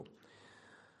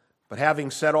But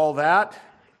having said all that,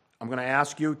 I'm going to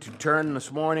ask you to turn this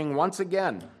morning once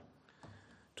again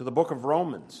to the book of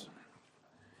Romans.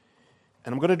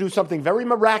 And I'm going to do something very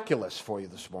miraculous for you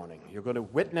this morning. You're going to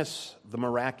witness the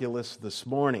miraculous this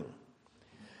morning.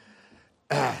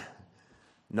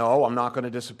 No, I'm not going to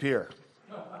disappear.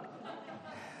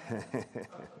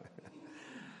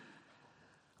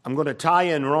 I'm going to tie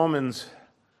in Romans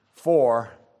 4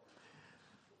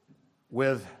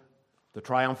 with the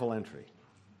triumphal entry.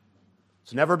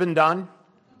 It's never been done.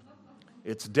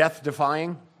 It's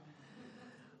death-defying.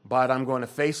 But I'm going to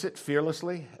face it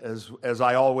fearlessly, as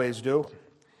I always do.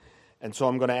 And so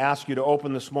I'm going to ask you to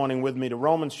open this morning with me to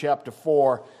Romans chapter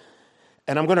 4.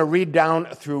 And I'm going to read down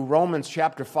through Romans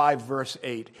chapter 5, verse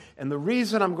 8. And the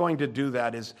reason I'm going to do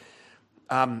that is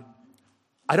I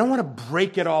don't want to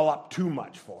break it all up too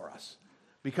much for us.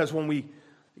 Because when we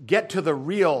get to the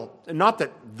real, not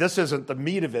that this isn't the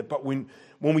meat of it, but when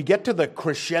we get to the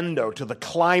crescendo, to the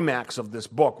climax of this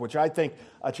book, which I think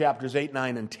are chapters 8,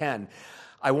 9, and 10,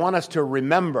 I want us to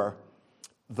remember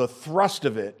the thrust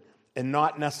of it and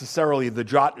not necessarily the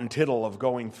jot and tittle of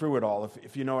going through it all,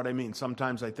 if you know what I mean.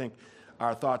 Sometimes I think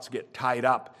our thoughts get tied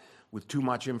up with too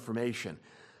much information.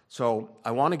 So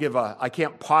I want to give I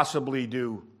can't possibly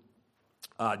do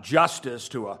justice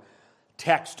to a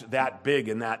text that big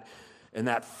and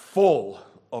that full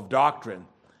of doctrine,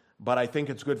 but I think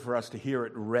it's good for us to hear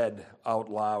it read out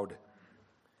loud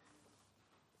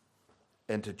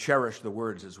and to cherish the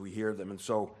words as we hear them. And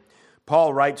so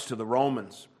Paul writes to the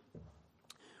Romans,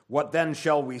 "What then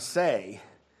shall we say?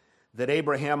 That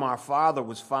Abraham our father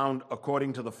was found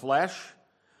according to the flesh?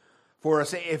 For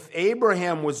if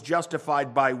Abraham was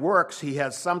justified by works, he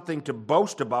has something to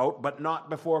boast about, but not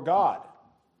before God.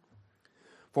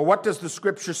 For what does the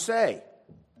Scripture say?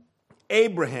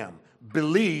 Abraham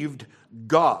believed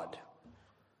God,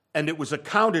 and it was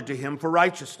accounted to him for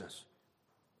righteousness.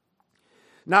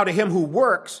 Now to him who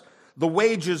works, the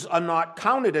wages are not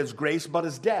counted as grace, but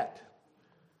as debt.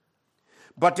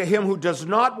 But to him who does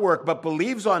not work, but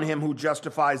believes on him who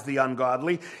justifies the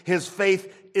ungodly, his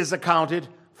faith is accounted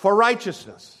for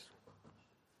righteousness.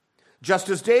 Just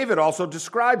as David also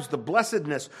describes the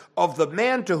blessedness of the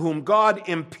man to whom God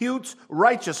imputes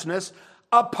righteousness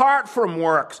apart from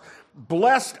works.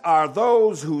 Blessed are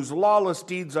those whose lawless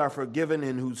deeds are forgiven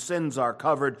and whose sins are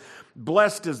covered.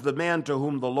 Blessed is the man to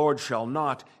whom the Lord shall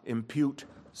not impute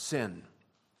sin."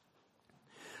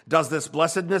 Does this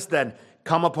blessedness then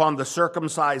come upon the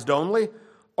circumcised only,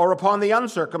 or upon the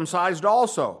uncircumcised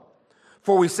also?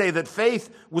 For we say that faith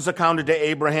was accounted to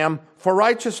Abraham for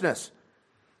righteousness.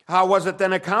 How was it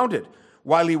then accounted?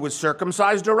 While he was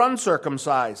circumcised or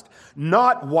uncircumcised?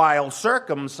 Not while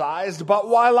circumcised, but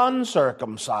while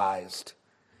uncircumcised.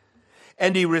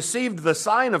 And he received the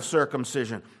sign of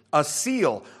circumcision, a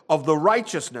seal of the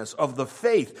righteousness of the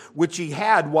faith which he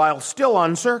had while still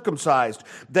uncircumcised,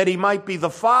 that he might be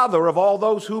the father of all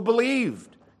those who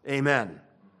believed. Amen.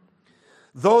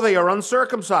 Though they are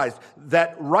uncircumcised,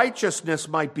 that righteousness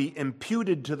might be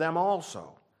imputed to them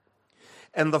also.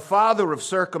 And the father of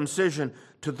circumcision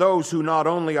to those who not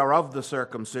only are of the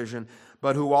circumcision,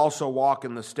 but who also walk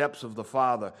in the steps of the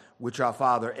Father, which our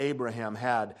father Abraham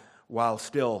had while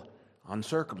still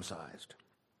uncircumcised.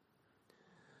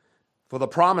 For the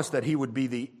promise that he would be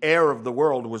the heir of the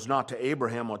world was not to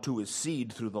Abraham or to his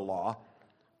seed through the law,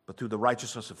 but through the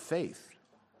righteousness of faith.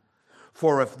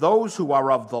 For if those who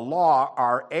are of the law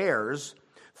are heirs,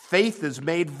 faith is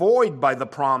made void by the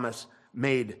promise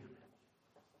made,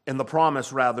 and the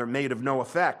promise rather made of no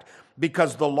effect,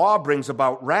 because the law brings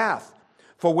about wrath.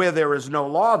 For where there is no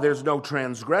law, there's no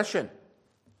transgression.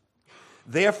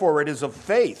 Therefore it is of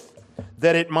faith,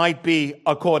 that it might be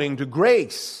according to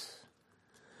grace,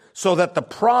 so that the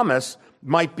promise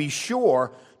might be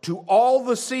sure to all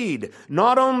the seed,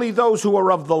 not only those who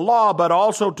are of the law, but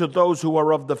also to those who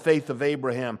are of the faith of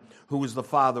Abraham, who is the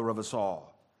father of us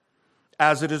all.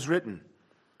 As it is written,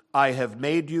 "I have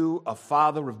made you a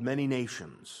father of many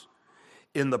nations,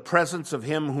 in the presence of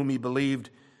him whom he believed,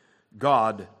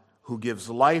 God, who gives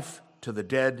life to the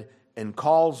dead and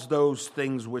calls those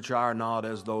things which are not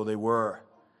as though they were,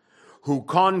 who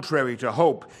contrary to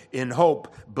hope, in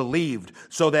hope believed,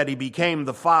 so that he became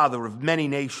the father of many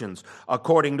nations,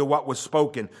 according to what was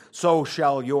spoken, so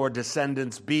shall your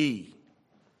descendants be.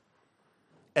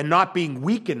 And not being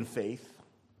weak in faith,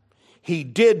 he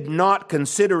did not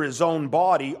consider his own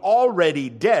body already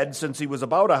dead since he was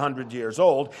about 100 years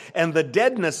old, and the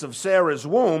deadness of Sarah's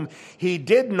womb, he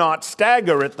did not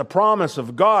stagger at the promise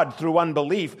of God through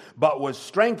unbelief, but was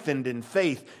strengthened in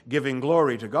faith, giving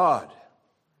glory to God.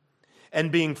 And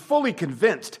being fully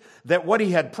convinced that what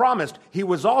he had promised, he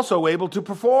was also able to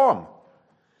perform.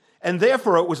 and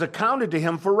therefore it was accounted to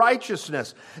him for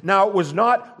righteousness. Now it was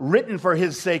not written for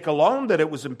his sake alone that it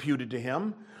was imputed to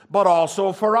him, but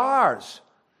also for ours.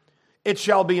 It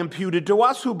shall be imputed to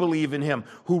us who believe in him,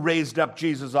 who raised up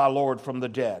Jesus our Lord from the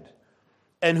dead,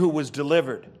 and who was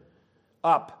delivered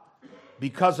up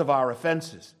because of our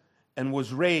offenses, and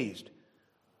was raised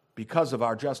because of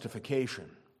our justification.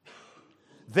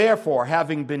 Therefore,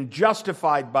 having been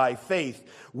justified by faith,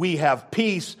 we have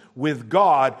peace with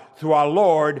God through our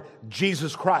Lord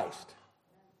Jesus Christ,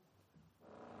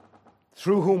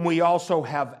 through whom we also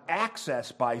have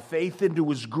access by faith into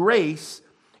his grace,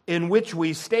 in which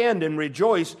we stand and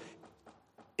rejoice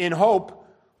in hope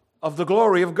of the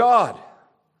glory of God.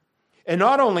 And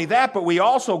not only that, but we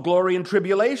also glory in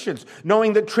tribulations,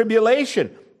 knowing that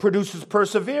tribulation produces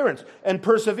perseverance, and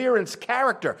perseverance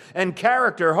character, and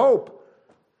character hope.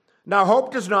 Now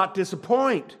hope does not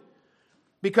disappoint,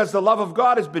 because the love of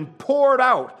God has been poured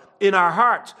out in our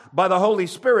hearts by the Holy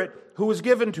Spirit who was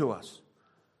given to us.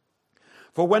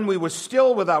 For when we were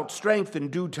still without strength, in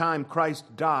due time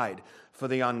Christ died for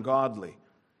the ungodly.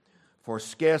 For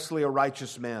scarcely a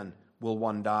righteous man will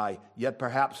one die, yet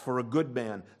perhaps for a good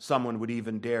man someone would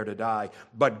even dare to die.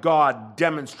 But God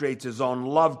demonstrates his own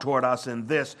love toward us in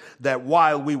this, that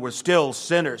while we were still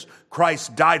sinners,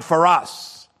 Christ died for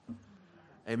us.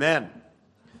 Amen.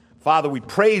 Father, we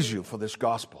praise you for this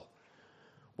gospel.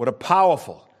 What a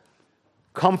powerful,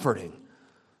 comforting,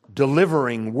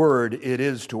 delivering word it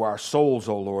is to our souls,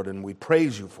 O Lord, and we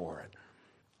praise you for it.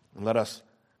 And let us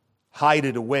hide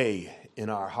it away in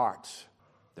our hearts,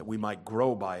 that we might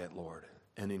grow by it, Lord,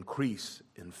 and increase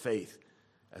in faith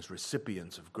as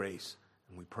recipients of grace.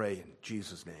 And we pray in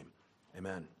Jesus' name.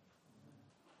 Amen.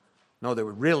 No, there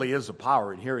really is a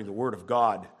power in hearing the word of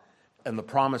God and the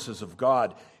promises of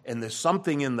God. And there's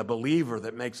something in the believer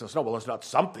that makes us know. Well, it's not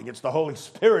something. It's the Holy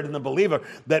Spirit in the believer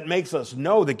that makes us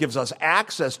know, that gives us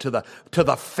access to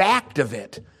the fact of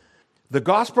it. The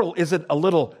gospel isn't a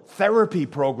little therapy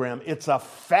program. It's a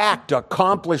fact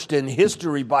accomplished in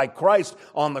history by Christ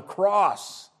on the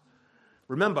cross.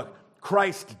 Remember,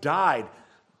 Christ died.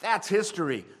 That's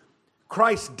history.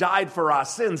 Christ died for our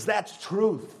sins. That's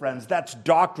truth, friends. That's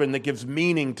doctrine that gives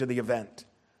meaning to the event.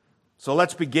 So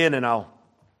let's begin, and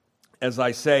as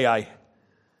I say, I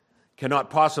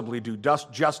cannot possibly do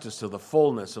justice to the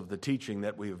fullness of the teaching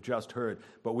that we have just heard,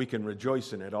 but we can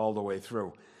rejoice in it all the way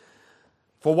through.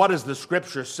 For what does the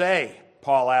Scripture say?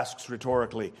 Paul asks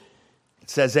rhetorically. It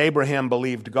says, Abraham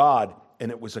believed God, and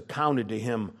it was accounted to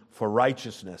him for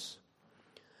righteousness.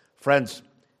 Friends,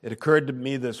 it occurred to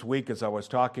me this week as I was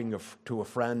talking to a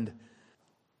friend.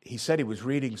 He said he was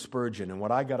reading Spurgeon, and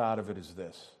what I got out of it is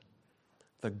this.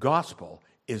 The gospel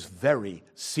is very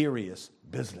serious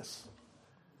business.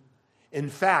 In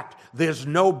fact, there's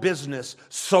no business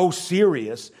so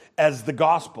serious as the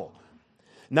gospel.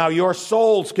 Now, your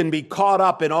souls can be caught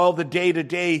up in all the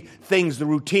day-to-day things, the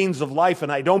routines of life,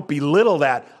 and I don't belittle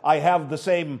that. I have the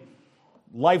same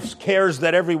life's cares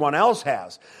that everyone else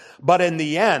has. But in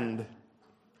the end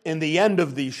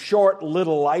of these short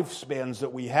little lifespans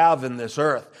that we have in this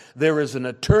earth, there is an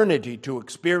eternity to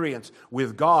experience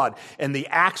with God, and the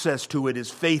access to it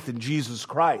is faith in Jesus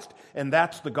Christ. And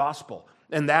that's the gospel,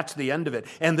 and that's the end of it.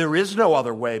 And there is no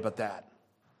other way but that.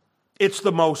 It's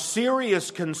the most serious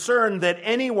concern that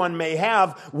anyone may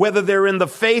have, whether they're in the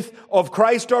faith of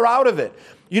Christ or out of it.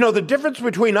 You know, the difference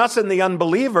between us and the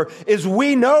unbeliever is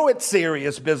we know it's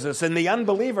serious business, and the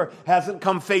unbeliever hasn't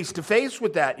come face to face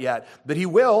with that yet. But he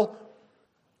will,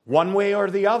 one way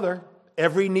or the other.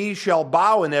 Every knee shall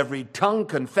bow and every tongue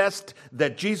confess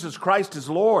that Jesus Christ is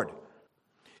Lord.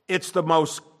 It's the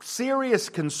most serious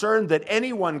concern that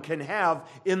anyone can have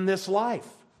in this life.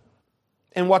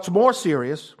 And what's more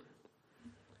serious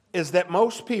is that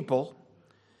most people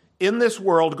in this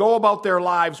world go about their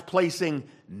lives placing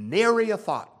nary a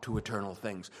thought to eternal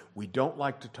things. We don't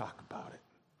like to talk about it.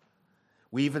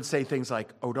 We even say things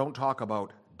like, oh, don't talk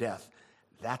about death.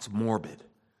 That's morbid.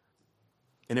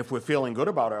 And if we're feeling good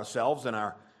about ourselves and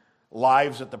our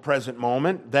lives at the present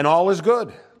moment, then all is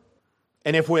good.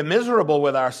 And if we're miserable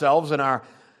with ourselves and our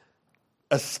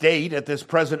estate at this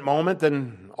present moment,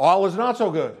 then all is not so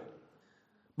good.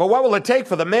 But what will it take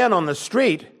for the man on the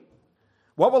street?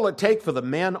 What will it take for the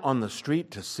man on the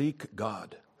street to seek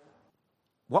God?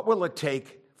 What will it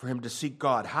take for him to seek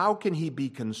God? How can he be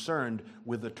concerned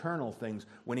with eternal things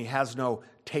when he has no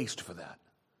taste for that?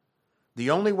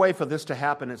 The only way for this to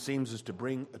happen, it seems, is to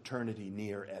bring eternity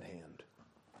near at hand.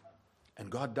 And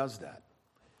God does that.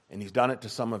 And he's done it to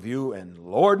some of you, and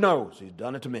Lord knows he's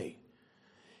done it to me.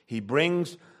 He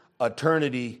brings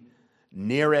eternity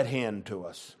near at hand to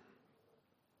us.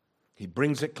 He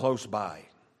brings it close by.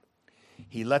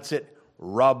 He lets it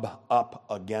rub up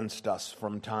against us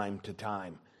from time to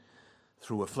time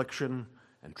through affliction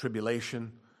and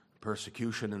tribulation,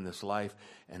 persecution in this life.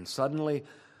 And suddenly,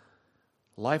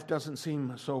 life doesn't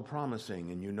seem so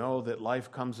promising. And you know that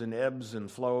life comes in ebbs and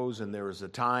flows, and there is a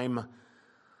time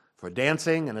for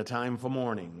dancing and a time for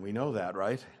mourning. We know that,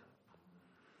 right?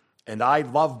 And I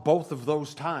love both of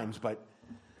those times, but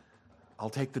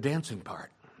I'll take the dancing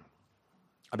part.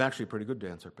 I'm actually a pretty good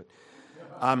dancer, but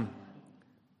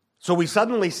so we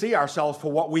suddenly see ourselves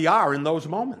for what we are in those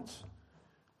moments.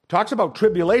 Talks about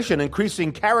tribulation,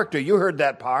 increasing character. You heard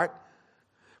that part.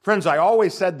 Friends, I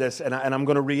always said this, and I'm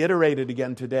going to reiterate it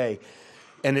again today.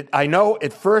 And I know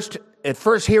at first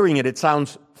hearing it, it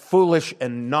sounds foolish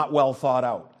and not well thought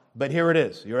out. But here it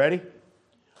is. You ready?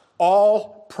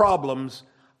 All problems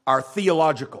are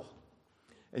theological.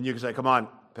 And you can say, come on,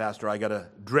 Pastor, I got a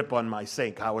drip on my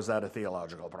sink. How is that a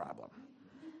theological problem?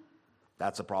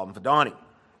 That's a problem for Donnie,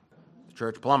 the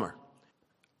church plumber.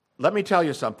 Let me tell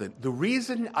you something. The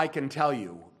reason I can tell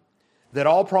you that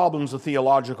all problems are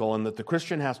theological and that the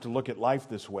Christian has to look at life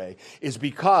this way is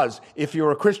because if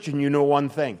you're a Christian, you know one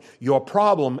thing. Your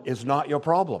problem is not your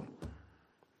problem.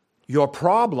 Your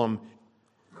problem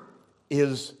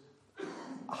is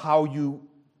how you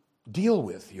deal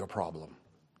with your problem.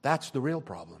 That's the real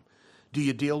problem. Do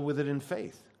you deal with it in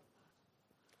faith?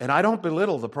 And I don't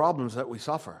belittle the problems that we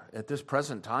suffer at this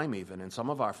present time even, and some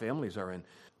of our families are in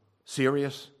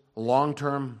serious,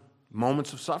 long-term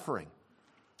moments of suffering.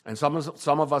 And some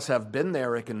of us have been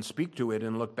there and can speak to it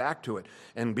and look back to it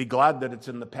and be glad that it's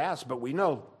in the past, but we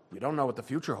don't know what the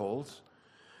future holds.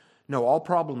 No, all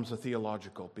problems are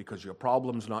theological because your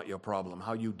problem's not your problem.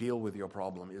 How you deal with your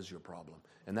problem is your problem.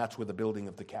 And that's where the building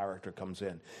of the character comes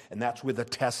in. And that's where the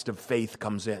test of faith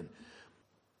comes in.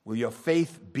 Will your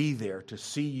faith be there to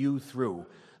see you through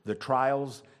the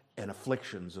trials and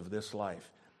afflictions of this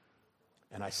life?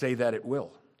 And I say that it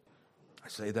will. I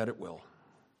say that it will.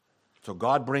 So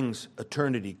God brings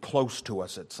eternity close to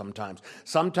us at sometimes.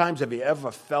 Sometimes have you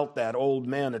ever felt that old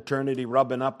man eternity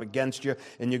rubbing up against you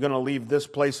and you're going to leave this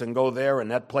place and go there and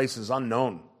that place is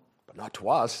unknown? But not to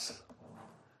us.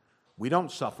 We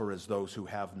don't suffer as those who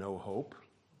have no hope.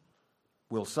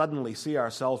 We'll suddenly see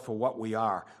ourselves for what we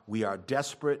are. We are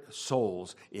desperate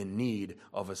souls in need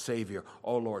of a Savior.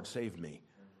 Oh, Lord, save me.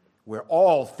 We're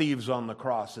all thieves on the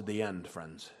cross at the end,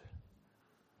 friends.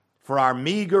 For our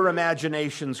meager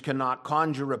imaginations cannot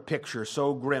conjure a picture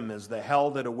so grim as the hell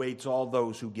that awaits all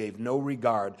those who gave no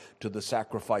regard to the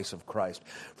sacrifice of Christ.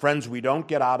 Friends, we don't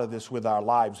get out of this with our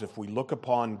lives if we look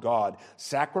upon God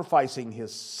sacrificing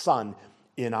His Son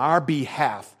in our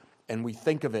behalf and we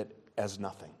think of it as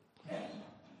nothing.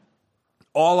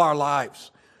 All our lives,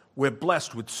 we're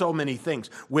blessed with so many things.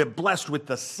 We're blessed with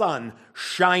the sun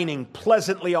shining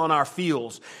pleasantly on our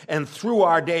fields and through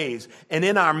our days and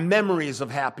in our memories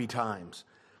of happy times.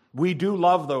 We do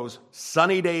love those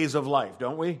sunny days of life,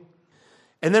 don't we?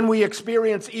 And then we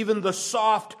experience even the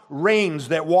soft rains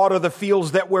that water the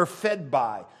fields that we're fed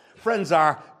by. Friends,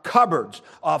 our cupboards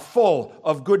are full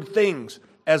of good things,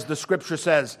 as the scripture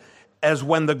says, as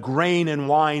when the grain and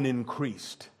wine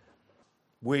increased.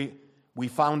 We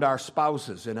found our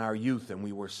spouses in our youth and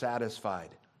we were satisfied.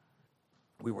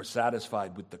 We were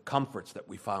satisfied with the comforts that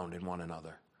we found in one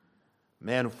another.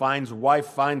 Man who finds a wife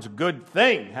finds a good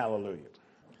thing. Hallelujah.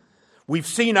 We've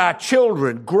seen our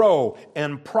children grow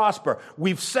and prosper.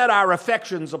 We've set our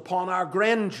affections upon our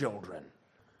grandchildren.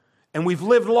 And we've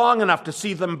lived long enough to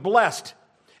see them blessed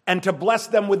and to bless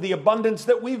them with the abundance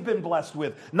that we've been blessed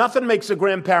with. Nothing makes a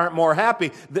grandparent more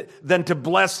happy than to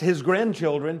bless his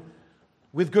grandchildren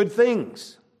with good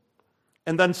things,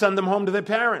 and then send them home to their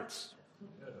parents.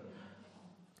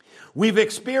 We've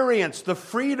experienced the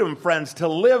freedom, friends, to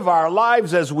live our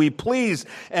lives as we please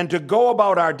and to go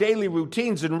about our daily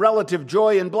routines in relative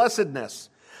joy and blessedness.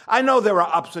 I know there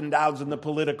are ups and downs in the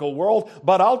political world,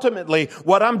 but ultimately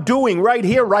what I'm doing right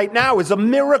here, right now is a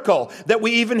miracle that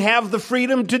we even have the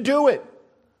freedom to do it.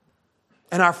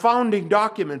 And our founding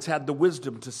documents had the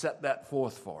wisdom to set that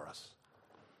forth for us.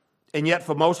 And yet,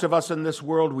 for most of us in this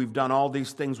world, we've done all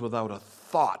these things without a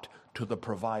thought to the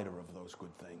provider of those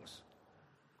good things.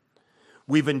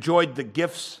 We've enjoyed the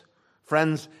gifts,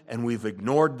 friends, and we've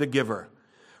ignored the giver.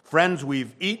 Friends,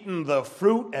 we've eaten the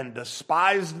fruit and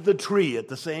despised the tree at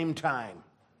the same time.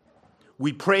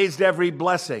 We praised every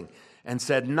blessing and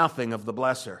said nothing of the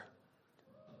blesser.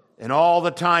 And all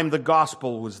the time the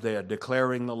gospel was there,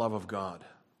 declaring the love of God.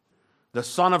 The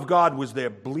Son of God was there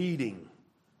bleeding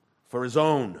for His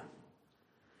own.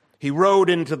 He rode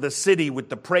into the city with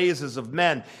the praises of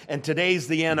men, and today's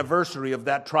the anniversary of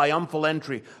that triumphal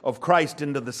entry of Christ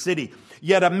into the city.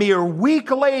 Yet a mere week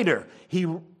later,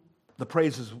 the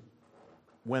praises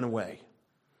went away.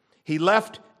 He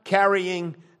left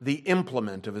carrying the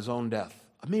implement of his own death.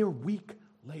 A mere week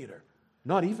later.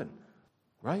 Not even,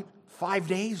 right? 5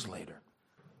 days later.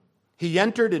 He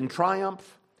entered in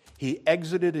triumph. He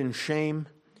exited in shame.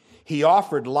 He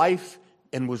offered life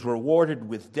and was rewarded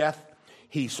with death.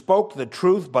 He spoke the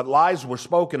truth, but lies were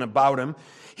spoken about him.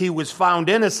 He was found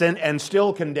innocent and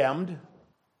still condemned.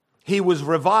 He was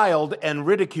reviled and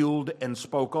ridiculed and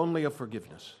spoke only of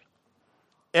forgiveness.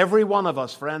 Every one of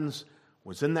us, friends,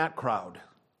 was in that crowd.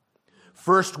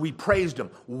 First, we praised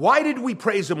him. Why did we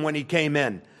praise him when he came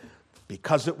in?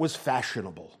 Because it was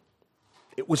fashionable.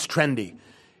 It was trendy.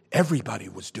 Everybody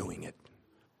was doing it.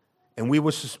 And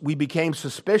we became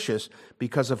suspicious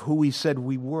because of who he said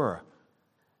we were.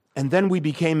 And then we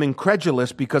became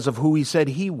incredulous because of who he said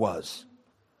he was.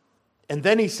 And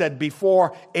then he said,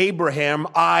 before Abraham,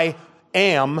 I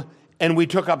am, and we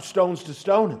took up stones to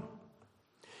stone him.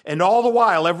 And all the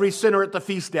while, every sinner at the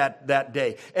feast that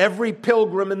day, every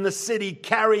pilgrim in the city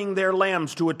carrying their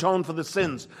lambs to atone for the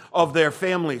sins of their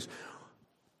families,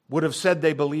 would have said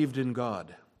they believed in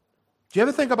God. Do you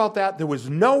ever think about that? There was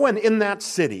no one in that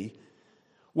city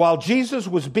while Jesus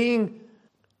was being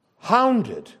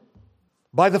hounded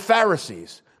by the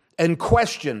Pharisees and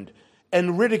questioned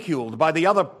and ridiculed by the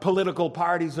other political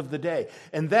parties of the day.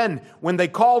 And then when they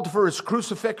called for his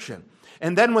crucifixion,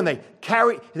 and then when they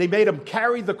made him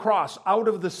carry the cross out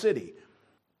of the city,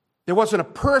 there wasn't a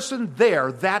person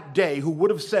there that day who would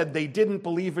have said they didn't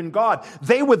believe in God.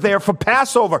 They were there for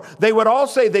Passover. They would all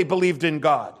say they believed in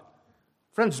God.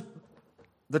 Friends,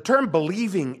 the term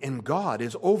believing in God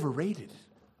is overrated.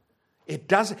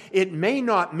 It may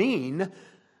not mean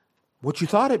what you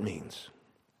thought it means.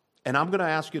 And I'm going to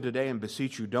ask you today and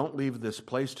beseech you, don't leave this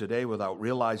place today without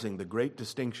realizing the great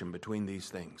distinction between these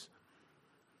things.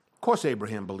 Of course,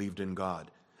 Abraham believed in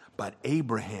God, but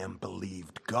Abraham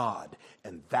believed God,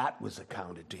 and that was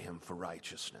accounted to him for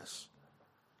righteousness.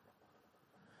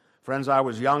 Friends, I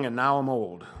was young and now I'm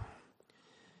old,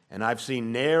 and I've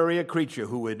seen nary a creature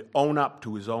who would own up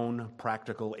to his own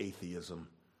practical atheism.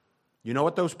 You know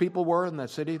what those people were in that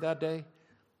city that day?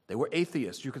 They were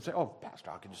atheists. You could say, oh,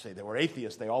 Pastor, how can you say they were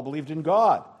atheists? They all believed in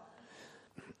God.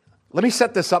 Let me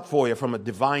set this up for you from a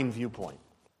divine viewpoint.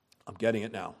 I'm getting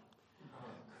it now.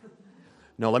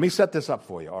 No, let me set this up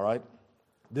for you, all right?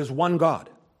 There's one God.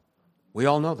 We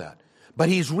all know that. But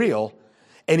he's real,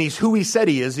 and he's who he said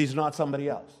he is. He's not somebody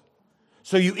else.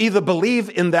 So you either believe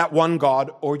in that one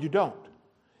God or you don't.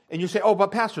 And you say, oh,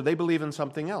 but Pastor, they believe in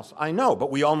something else. I know, but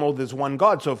we all know there's one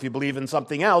God. So if you believe in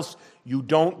something else, you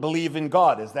don't believe in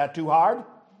God. Is that too hard?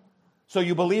 So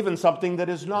you believe in something that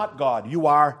is not God. You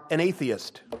are an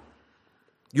atheist.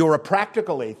 You're a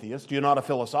practical atheist. You're not a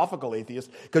philosophical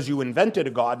atheist because you invented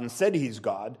a God and said he's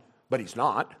God, but he's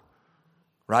not.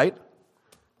 Right?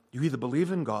 You either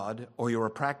believe in God or you're a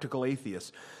practical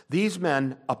atheist. These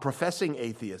men are professing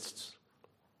atheists.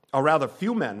 Or rather,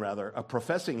 few men, are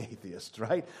professing atheists,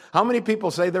 right? How many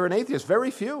people say they're an atheist? Very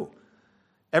few.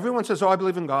 Everyone says, oh, I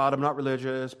believe in God, I'm not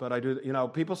religious, but I do,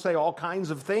 people say all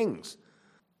kinds of things.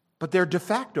 But they're de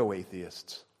facto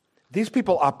atheists. These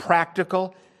people are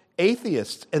practical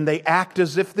atheists, and they act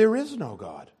as if there is no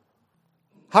God.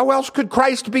 How else could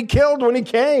Christ be killed when he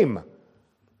came?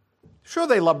 Sure,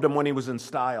 they loved him when he was in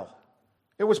style.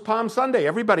 It was Palm Sunday.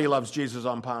 Everybody loves Jesus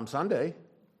on Palm Sunday,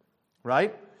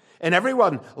 right? And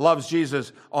everyone loves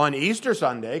Jesus on Easter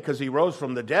Sunday because he rose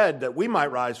from the dead, that we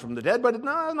might rise from the dead. But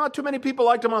no, not too many people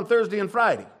liked him on Thursday and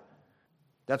Friday.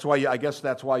 That's why I guess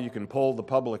that's why you can poll the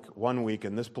public one week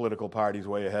and this political party's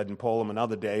way ahead, and poll them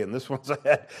another day and this one's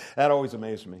ahead. That always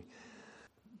amazed me.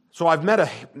 So I've met a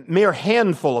mere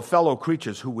handful of fellow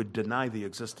creatures who would deny the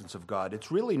existence of God. It's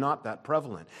really not that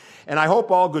prevalent. And I hope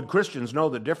all good Christians know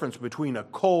the difference between a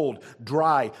cold,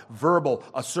 dry, verbal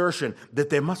assertion that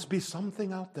there must be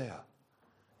something out there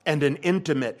and an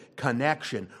intimate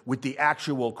connection with the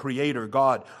actual creator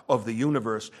God of the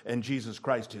universe and Jesus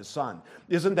Christ, his son.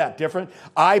 Isn't that different?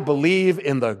 I believe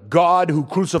in the God who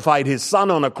crucified his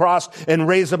son on a cross and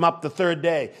raised him up the third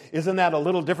day. Isn't that a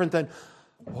little different than,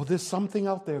 oh, there's something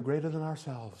out there greater than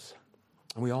ourselves,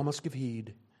 and we all must give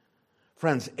heed.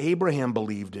 Friends, Abraham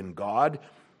believed in God.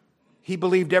 He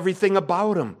believed everything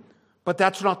about him, but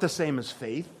that's not the same as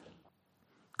faith.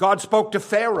 God spoke to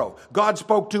Pharaoh. God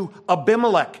spoke to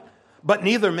Abimelech, but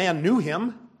neither man knew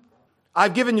him.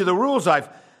 I've given you the rules.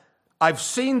 I've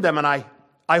seen them, and I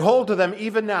hold to them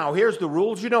even now. Here's the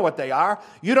rules. You know what they are.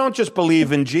 You don't just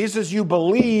believe in Jesus. You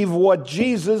believe what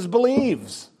Jesus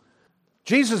believes.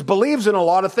 Jesus believes in a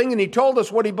lot of things, and he told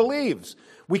us what he believes.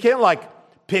 We can't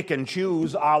pick and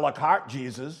choose a la carte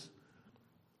Jesus.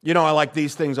 You know, I like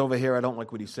these things over here. I don't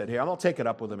like what he said here. I'll take it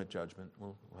up with him at judgment.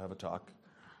 We'll have a talk.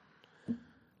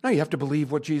 No, you have to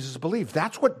believe what Jesus believed.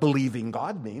 That's what believing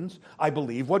God means. I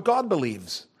believe what God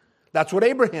believes. That's what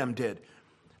Abraham did.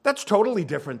 That's totally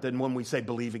different than when we say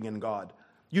believing in God.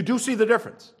 You do see the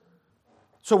difference.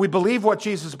 So we believe what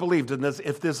Jesus believed, and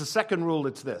if there's a second rule,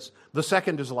 it's this. The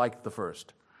second is like the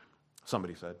first.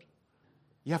 Somebody said,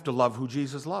 you have to love who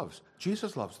Jesus loves.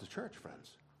 Jesus loves the church,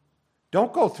 friends.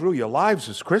 Don't go through your lives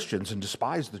as Christians and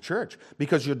despise the church,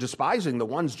 because you're despising the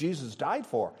ones Jesus died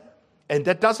for. And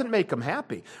that doesn't make him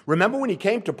happy. Remember when he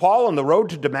came to Paul on the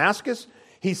road to Damascus?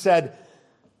 He said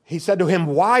to him,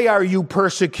 why are you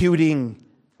persecuting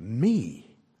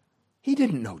me? He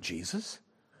didn't know Jesus.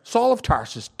 Saul of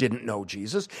Tarsus didn't know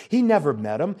Jesus. He never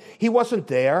met him. He wasn't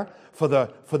there for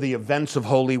the events of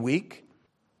Holy Week.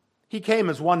 He came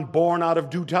as one born out of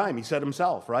due time, he said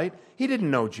himself, right? He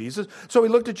didn't know Jesus. So he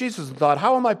looked at Jesus and thought,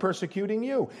 how am I persecuting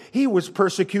you? He was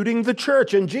persecuting the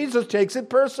church, and Jesus takes it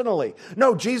personally.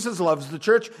 No, Jesus loves the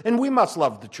church, and we must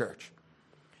love the church.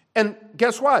 And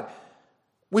guess what?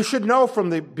 We should know from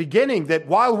the beginning that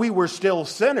while we were still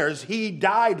sinners, he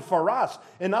died for us.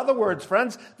 In other words,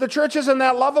 friends, the church isn't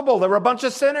that lovable. They're a bunch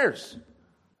of sinners.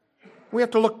 We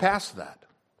have to look past that.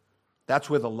 That's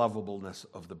where the lovableness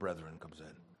of the brethren comes in.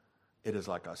 It is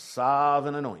like a salve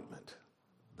and an ointment,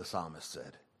 the psalmist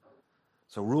said.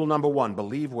 So rule number 1,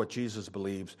 believe what Jesus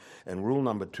believes. And rule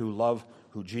number 2, love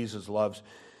who Jesus loves.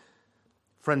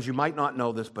 Friends, you might not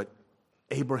know this, but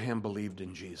Abraham believed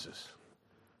in Jesus.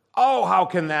 Oh, how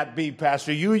can that be,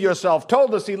 Pastor? You yourself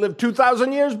told us he lived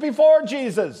 2,000 years before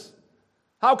Jesus.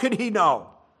 How could he know?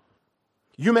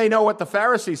 You may know what the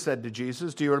Pharisees said to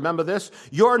Jesus. Do you remember this?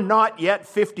 You're not yet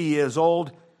 50 years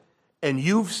old, and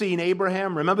you've seen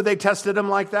Abraham. Remember they tested him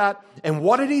like that? And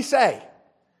what did he say?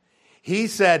 He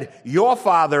said, your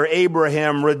father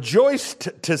Abraham rejoiced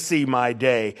to see my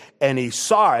day, and he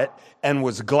saw it and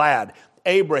was glad.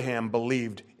 Abraham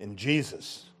believed in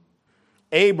Jesus.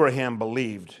 Abraham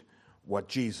believed what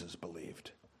Jesus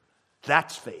believed.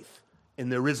 That's faith,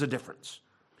 and there is a difference.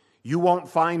 You won't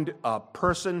find a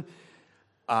person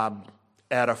at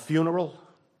a funeral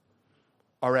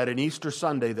or at an Easter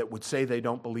Sunday that would say they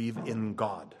don't believe in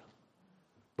God.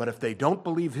 But if they don't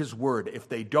believe his word, if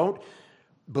they don't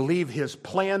believe his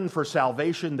plan for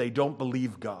salvation, they don't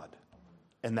believe God.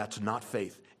 And that's not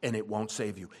faith, and it won't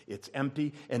save you. It's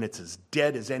empty, and it's as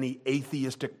dead as any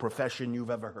atheistic profession you've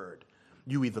ever heard.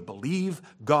 You either believe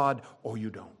God or you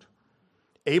don't.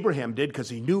 Abraham did because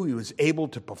he knew he was able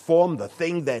to perform the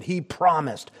thing that he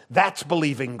promised. That's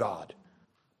believing God.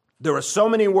 There are so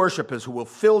many worshipers who will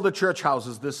fill the church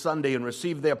houses this Sunday and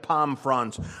receive their palm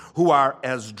fronds who are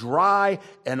as dry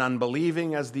and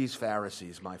unbelieving as these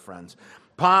Pharisees, my friends.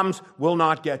 Palms will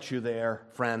not get you there,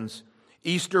 friends.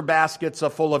 Easter baskets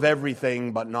are full of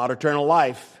everything but not eternal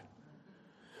life.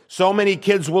 So many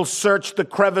kids will search the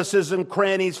crevices and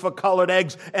crannies for colored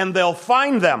eggs, and they'll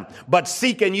find them. But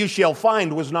seek and you shall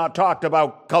find was not talked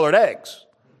about colored eggs.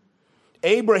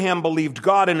 Abraham believed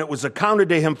God, and it was accounted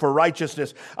to him for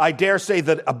righteousness. I dare say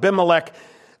that Abimelech,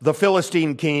 the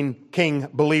Philistine king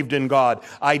believed in God.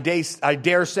 I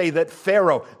dare say that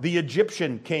Pharaoh, the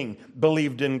Egyptian king,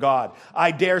 believed in God. I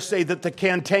dare say that the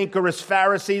cantankerous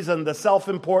Pharisees and the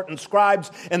self-important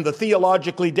scribes and the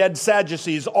theologically dead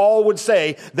Sadducees all would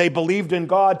say they believed in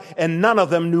God, and none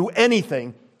of them knew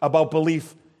anything about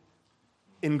belief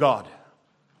in God.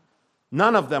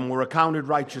 None of them were accounted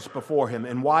righteous before him.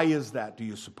 And why is that, do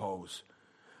you suppose?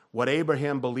 What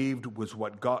Abraham believed was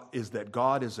that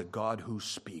God is a God who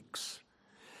speaks.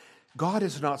 God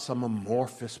is not some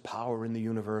amorphous power in the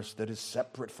universe that is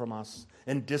separate from us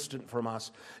and distant from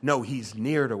us. No, he's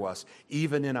near to us,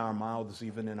 even in our mouths,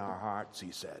 even in our hearts,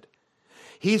 he said.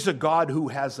 He's a God who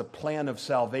has a plan of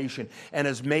salvation and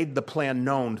has made the plan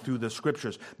known through the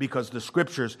Scriptures because the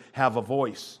Scriptures have a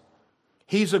voice.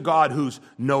 He's a God who's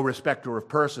no respecter of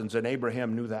persons, and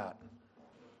Abraham knew that.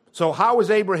 So how is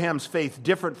Abraham's faith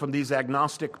different from these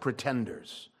agnostic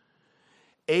pretenders?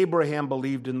 Abraham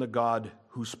believed in the God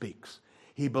who speaks.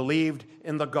 He believed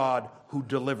in the God who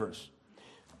delivers.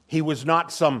 He was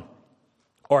not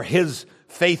his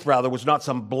faith was not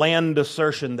some bland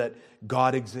assertion that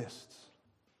God exists.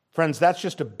 Friends, that's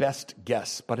just a best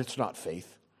guess, but it's not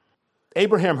faith.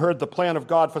 Abraham heard the plan of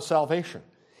God for salvation.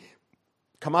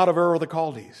 Come out of Ur of the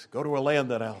Chaldees. Go to a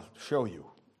land that I'll show you,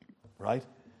 right?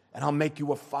 And I'll make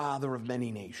you a father of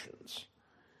many nations.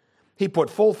 He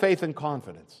put full faith and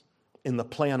confidence in the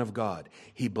plan of God.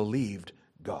 He believed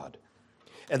God.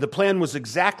 And the plan was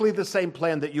exactly the same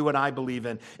plan that you and I believe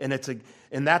in. And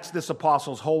that's this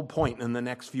apostle's whole point in the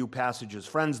next few passages.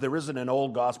 Friends, there isn't an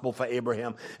old gospel for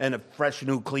Abraham and a fresh,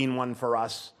 new, clean one for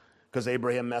us, because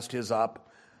Abraham messed his up.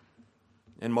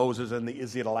 And Moses and the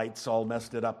Israelites all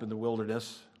messed it up in the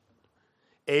wilderness.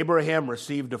 Abraham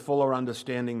received a fuller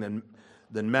understanding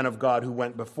than men of God who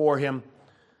went before him.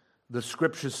 The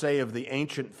scriptures say of the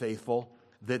ancient faithful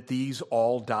that these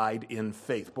all died in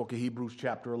faith. Book of Hebrews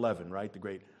chapter 11, right? The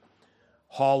great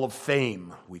hall of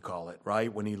fame, we call it,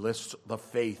 right? When he lists the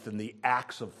faith and the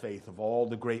acts of faith of all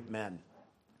the great men. And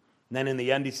then in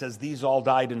the end he says, these all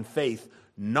died in faith,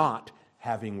 not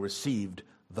having received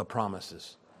the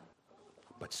promises,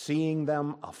 but seeing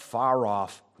them afar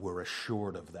off, were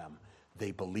assured of them.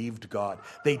 They believed God.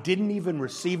 They didn't even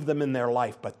receive them in their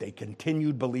life, but they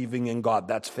continued believing in God.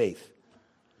 That's faith.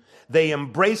 They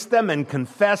embraced them and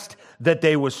confessed that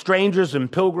they were strangers and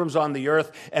pilgrims on the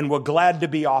earth and were glad to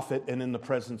be off it and in the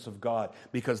presence of God,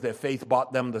 because their faith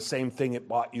bought them the same thing it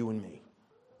bought you and me: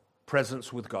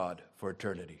 presence with God for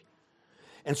eternity.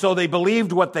 And so they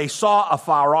believed what they saw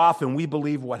afar off, and we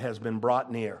believe what has been brought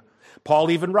near.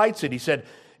 Paul even writes it. He said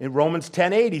in Romans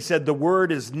 10:8, he said, the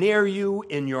word is near you,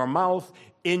 in your mouth,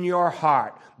 in your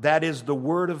heart. That is the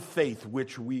word of faith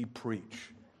which we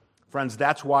preach. Friends,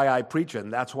 that's why I preach,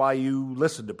 and that's why you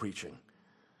listen to preaching,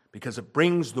 because it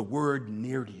brings the word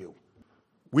near to you.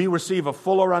 We receive a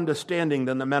fuller understanding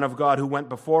than the men of God who went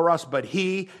before us, but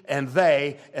he and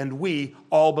they and we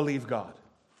all believe God.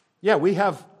 Yeah, we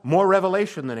have more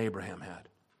revelation than Abraham had.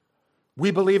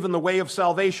 We believe in the way of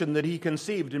salvation that he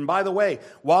conceived. And by the way,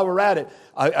 while we're at it,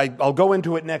 I'll go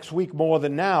into it next week more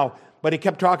than now, but he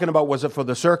kept talking about, was it for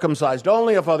the circumcised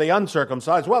only or for the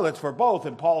uncircumcised? Well, it's for both,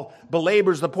 and Paul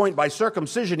belabors the point. By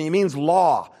circumcision, he means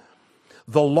law.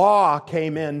 The law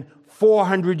came in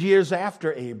 400 years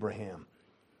after Abraham.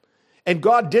 And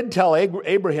God did tell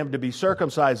Abraham to be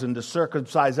circumcised and to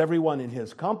circumcise everyone in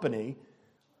his company,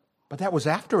 but that was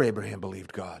after Abraham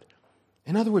believed God.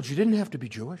 In other words, you didn't have to be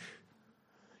Jewish.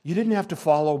 You didn't have to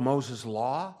follow Moses'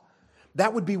 law.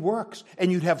 That would be works,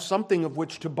 and you'd have something of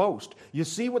which to boast. You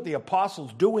see what the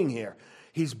apostle's doing here.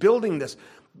 He's building this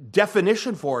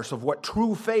definition for us of what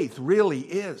true faith really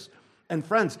is. And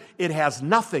friends, it has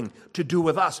nothing to do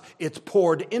with us. It's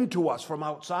poured into us from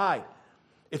outside.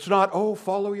 It's not, oh,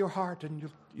 follow your heart and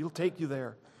you'll take you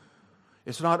there.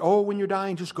 It's not, oh, when you're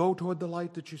dying, just go toward the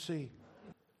light that you see.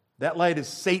 That light is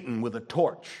Satan with a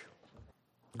torch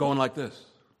going like this.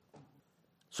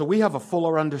 So we have a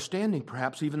fuller understanding,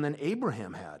 perhaps even than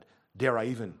Abraham had. Dare I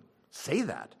even say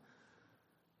that?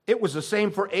 It was the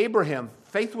same for Abraham.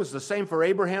 Faith was the same for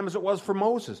Abraham as it was for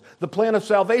Moses. The plan of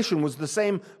salvation was the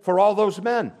same for all those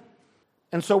men.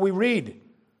 And so we read,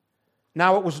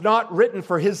 now it was not written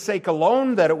for his sake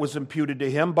alone that it was imputed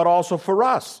to him, but also for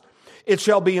us. It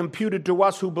shall be imputed to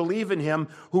us who believe in him,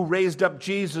 who raised up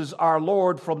Jesus our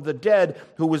Lord from the dead,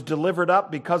 who was delivered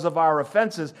up because of our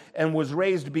offenses and was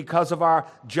raised because of our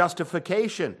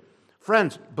justification.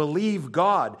 Friends, believe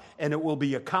God, and it will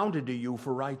be accounted to you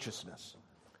for righteousness.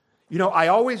 You know, I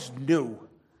always knew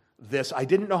this. I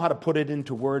didn't know how to put it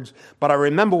into words, but I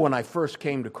remember when I first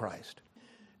came to Christ,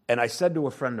 and I said to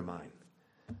a friend of mine,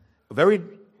 a very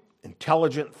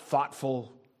intelligent,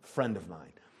 thoughtful friend of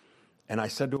mine, and I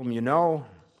said to him, you know,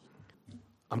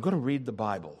 I'm going to read the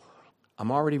Bible. I'm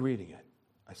already reading it.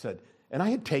 I said, and I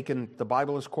had taken the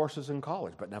Bible as courses in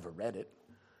college, but never read it.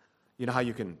 You know how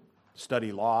you can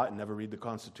study law and never read the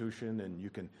Constitution,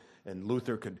 and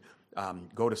Luther could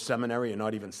go to seminary and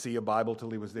not even see a Bible till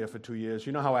he was there for 2 years.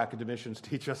 You know how academicians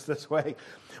teach us this way?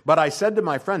 But I said to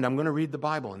my friend, I'm going to read the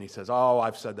Bible. And he says, oh,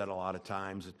 I've said that a lot of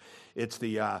times. It's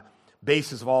the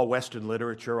basis of all Western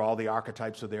literature. All the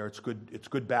archetypes are there. It's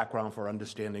good background for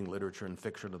understanding literature and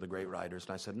fiction of the great writers.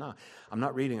 And I said, no, I'm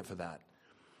not reading it for that.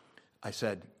 I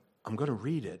said, I'm going to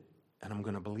read it, and I'm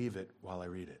going to believe it while I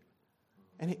read it.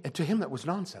 And to him, that was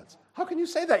nonsense. How can you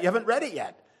say that? You haven't read it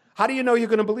yet. How do you know you're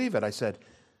going to believe it? I said,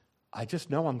 I just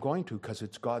know I'm going to because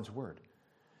it's God's word.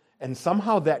 And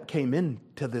somehow that came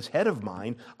into this head of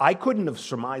mine. I couldn't have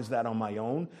surmised that on my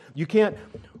own. You can't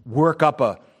work up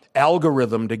a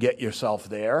algorithm to get yourself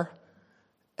there.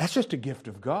 That's just a gift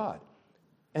of God.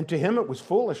 And to him it was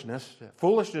foolishness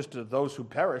to those who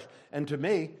perish, and to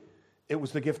me it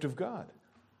was the gift of God.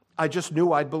 I just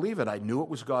knew I'd believe it. I knew it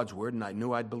was God's word, and I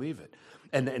knew I'd believe it.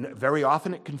 And very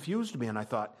often it confused me, and I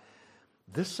thought,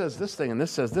 this says this thing, and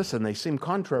this says this, and they seem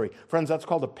contrary. Friends, that's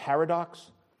called a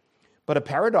paradox. But a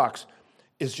paradox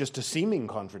is just a seeming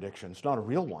contradiction. It's not a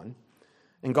real one.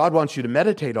 And God wants you to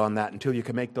meditate on that until you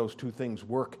can make those two things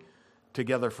work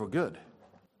together for good.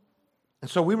 And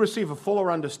so we receive a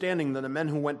fuller understanding than the men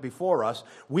who went before us.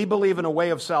 We believe in a way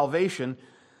of salvation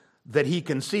that he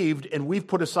conceived, and we've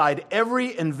put aside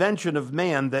every invention of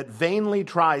man that vainly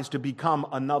tries to become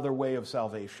another way of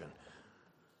salvation.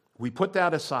 We put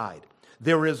that aside.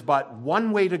 There is but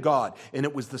one way to God, and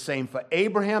it was the same for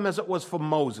Abraham as it was for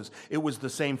Moses. It was the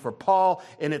same for Paul,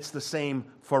 and it's the same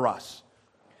for us.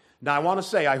 Now, I want to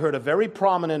say, I heard a very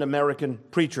prominent American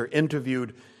preacher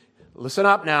interviewed, listen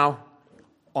up now,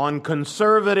 on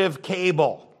conservative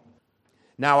cable.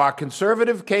 Now, our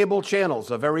conservative cable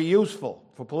channels are very useful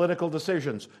for political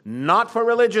decisions, not for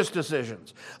religious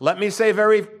decisions. Let me say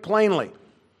very plainly,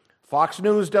 Fox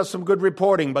News does some good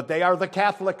reporting, but they are the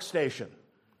Catholic station.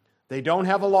 They don't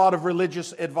have a lot of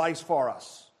religious advice for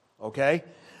us, okay?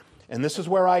 And this is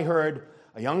where I heard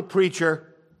a young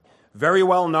preacher, very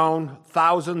well known,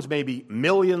 thousands, maybe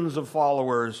millions of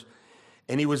followers,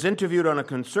 and he was interviewed on a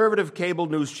conservative cable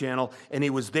news channel, and he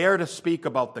was there to speak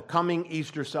about the coming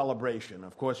Easter celebration.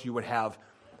 Of course, you would have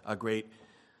a great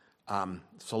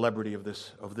celebrity of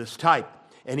this type.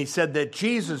 And he said that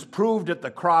Jesus proved at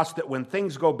the cross that when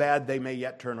things go bad, they may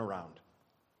yet turn around.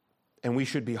 And we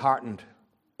should be heartened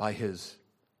by his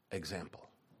example.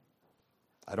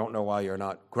 I don't know why you're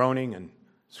not groaning and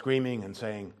screaming and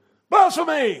saying,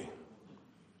 "Blasphemy!"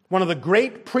 One of the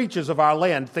great preachers of our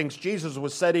land thinks Jesus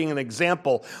was setting an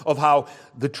example of how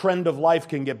the trend of life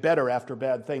can get better after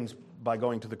bad things by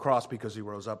going to the cross because he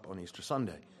rose up on Easter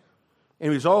Sunday. And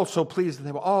he was also pleased that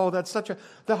they were, that's such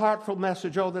the heartfelt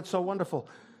message. Oh, that's so wonderful.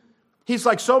 He's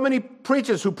like so many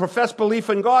preachers who profess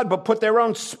belief in God but put their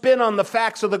own spin on the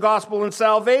facts of the gospel and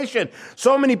salvation.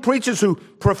 So many preachers who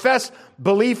profess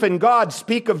belief in God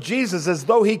speak of Jesus as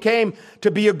though he came to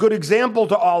be a good example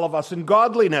to all of us in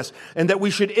godliness and that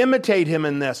we should imitate him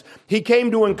in this. He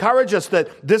came to encourage us that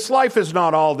this life is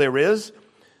not all there is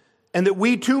and that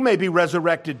we too may be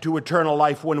resurrected to eternal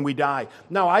life when we die.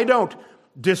 Now, I don't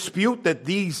dispute that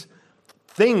these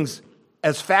things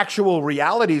as factual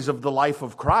realities of the life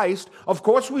of Christ. Of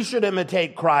course we should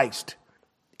imitate Christ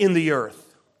in the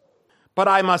earth. But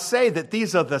I must say that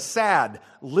these are the sad,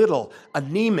 little,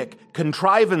 anemic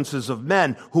contrivances of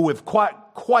men who have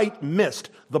quite missed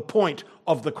the point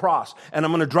of the cross. And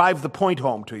I'm going to drive the point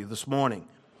home to you this morning.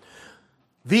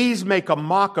 These make a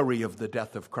mockery of the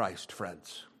death of Christ,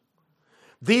 friends.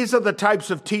 These are the types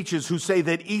of teachers who say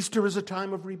that Easter is a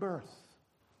time of rebirth.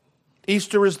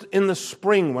 Easter is in the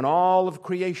spring when all of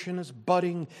creation is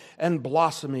budding and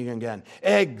blossoming again.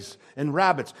 Eggs and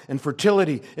rabbits and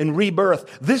fertility and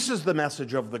rebirth. This is the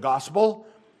message of the gospel.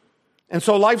 And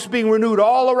so life's being renewed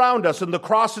all around us, and the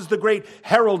cross is the great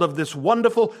herald of this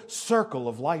wonderful circle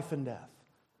of life and death.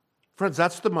 Friends,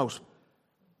 that's the most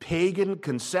pagan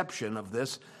conception of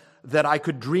this that I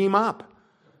could dream up.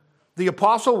 The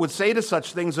apostle would say to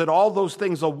such things that all those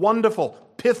things are wonderful,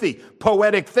 pithy,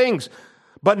 poetic things.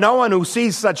 But no one who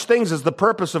sees such things as the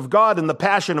purpose of God and the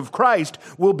passion of Christ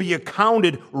will be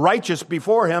accounted righteous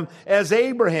before him as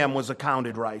Abraham was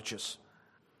accounted righteous.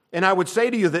 And I would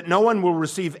say to you that no one will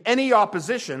receive any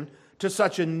opposition to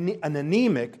such an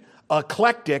anemic,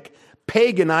 eclectic,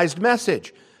 paganized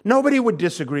message. Nobody would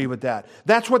disagree with that.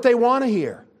 That's what they want to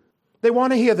hear. They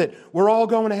want to hear that we're all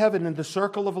going to heaven in the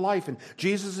circle of life. And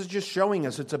Jesus is just showing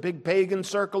us it's a big pagan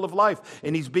circle of life.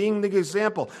 And he's being the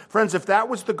example. Friends, if that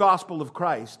was the gospel of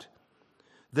Christ,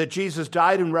 that Jesus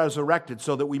died and resurrected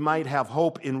so that we might have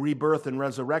hope in rebirth and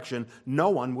resurrection, no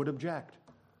one would object.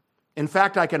 In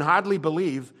fact, I can hardly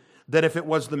believe that if it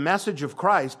was the message of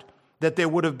Christ, that there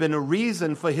would have been a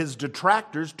reason for his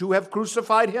detractors to have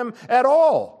crucified him at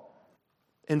all.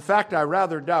 In fact, I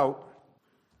rather doubt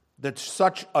that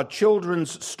such a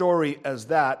children's story as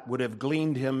that would have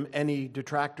gleaned him any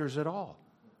detractors at all.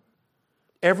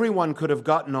 Everyone could have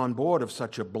gotten on board of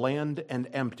such a bland and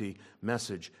empty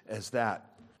message as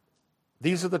that.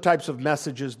 These are the types of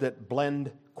messages that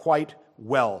blend quite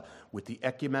well with the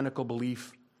ecumenical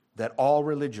belief that all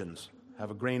religions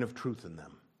have a grain of truth in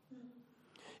them.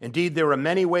 Indeed, there are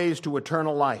many ways to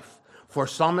eternal life. For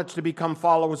some, it's to become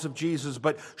followers of Jesus,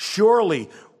 but surely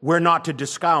we're not to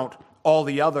discount all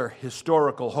the other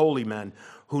historical holy men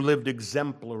who lived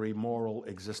exemplary moral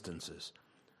existences.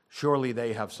 Surely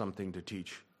they have something to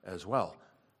teach as well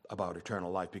about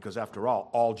eternal life, because after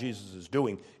all Jesus is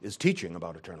doing is teaching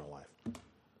about eternal life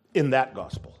in that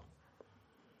gospel.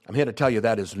 I'm here to tell you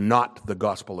that is not the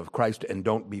gospel of Christ, and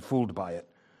don't be fooled by it.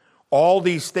 All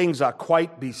these things are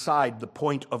quite beside the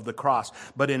point of the cross,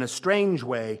 but in a strange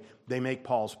way, they make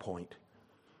Paul's point.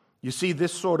 You see,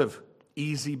 this sort of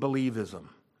easy believism,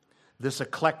 this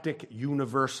eclectic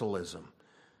universalism,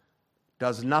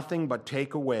 does nothing but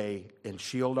take away and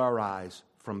shield our eyes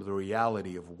from the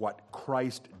reality of what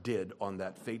Christ did on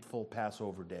that fateful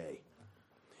Passover day.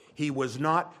 He was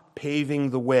not paving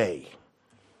the way.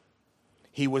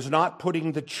 He was not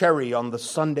putting the cherry on the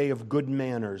sundae of good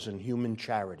manners and human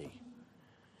charity.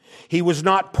 He was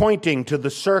not pointing to the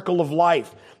circle of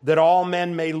life that all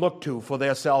men may look to for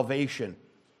their salvation.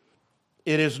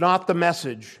 It is not the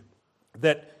message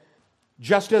that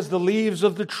just as the leaves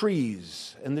of the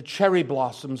trees and the cherry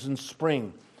blossoms in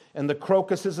spring and the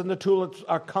crocuses and the tulips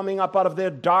are coming up out of their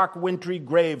dark wintry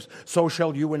graves, so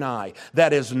shall you and I.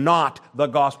 That is not the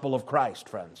gospel of Christ,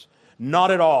 friends.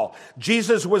 Not at all.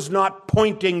 Jesus was not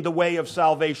pointing the way of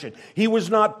salvation. He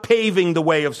was not paving the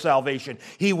way of salvation.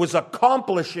 He was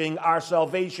accomplishing our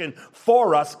salvation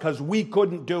for us because we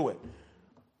couldn't do it.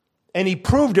 And he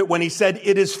proved it when he said,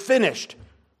 "It is finished."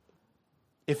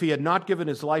 If he had not given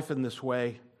his life in this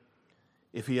way,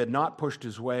 if he had not pushed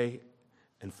his way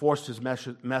and forced his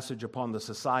message upon the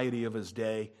society of his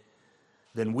day,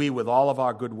 then we, with all of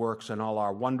our good works and all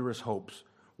our wondrous hopes,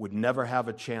 would never have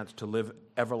a chance to live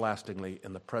everlastingly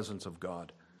in the presence of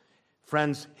God.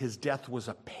 Friends, his death was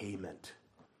a payment.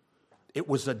 It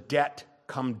was a debt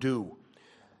come due.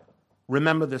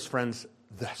 Remember this, friends.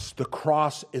 The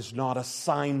cross is not a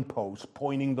signpost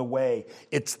pointing the way.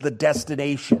 It's the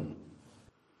destination.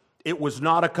 It was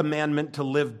not a commandment to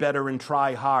live better and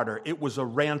try harder. It was a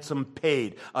ransom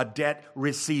paid, a debt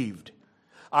received.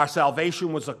 Our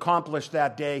salvation was accomplished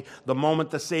that day, the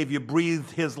moment the Savior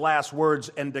breathed his last words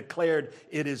and declared,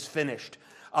 "It is finished."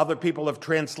 Other people have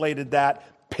translated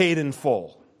that, paid in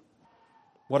full.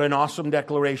 What an awesome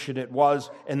declaration it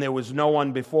was, and there was no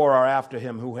one before or after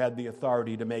him who had the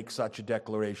authority to make such a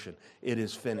declaration. "It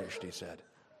is finished," he said.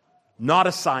 Not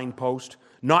a signpost,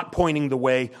 not pointing the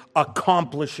way,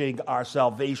 accomplishing our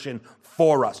salvation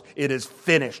for us. It is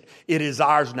finished. It is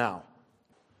ours now.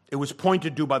 It was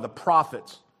pointed to by the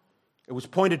prophets. It was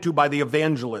pointed to by the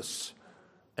evangelists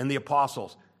and the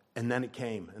apostles. And then it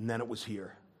came, and then it was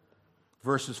here.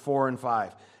 Verses 4 and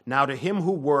 5. Now to him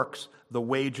who works, the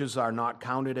wages are not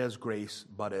counted as grace,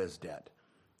 but as debt.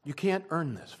 You can't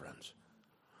earn this, friends.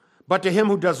 But to him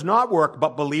who does not work,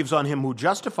 but believes on him who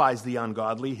justifies the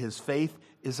ungodly, his faith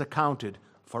is accounted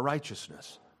for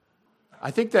righteousness.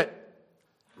 I think that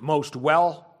most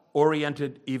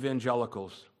well-oriented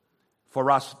evangelicals,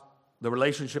 for us, the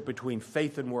relationship between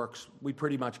faith and works, we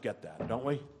pretty much get that, don't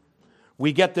we?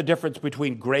 We get the difference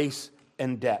between grace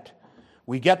and debt.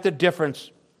 We get the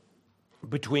difference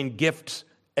between gifts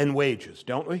and wages,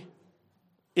 don't we?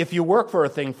 If you work for a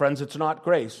thing, friends, it's not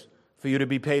grace for you to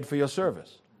be paid for your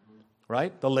service,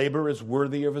 right? The laborer is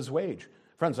worthy of his wage.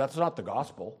 Friends, that's not the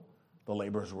gospel. The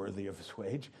laborer is worthy of his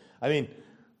wage. I mean,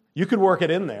 you could work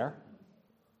it in there.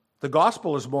 The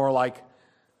gospel is more like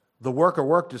the worker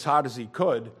worked as hard as he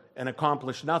could and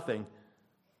accomplished nothing,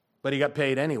 but he got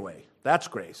paid anyway. That's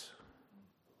grace.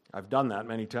 I've done that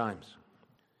many times.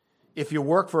 If you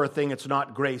work for a thing, it's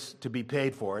not grace to be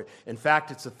paid for it. In fact,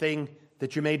 it's a thing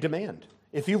that you may demand.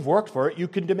 If you've worked for it, you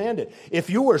can demand it. If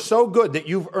you were so good that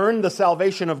you've earned the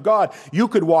salvation of God, you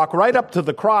could walk right up to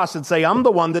the cross and say, "I'm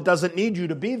the one that doesn't need you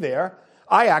to be there.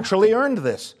 I actually earned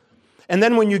this." And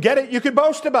then when you get it, you could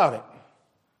boast about it.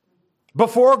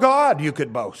 Before God, you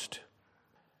could boast.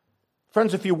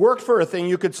 Friends, if you worked for a thing,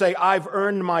 you could say, "I've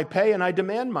earned my pay and I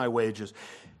demand my wages.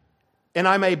 And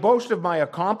I may boast of my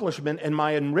accomplishment and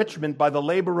my enrichment by the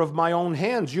labor of my own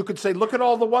hands." You could say, "Look at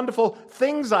all the wonderful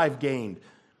things I've gained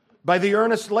by the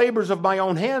earnest labors of my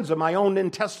own hands and my own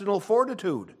intestinal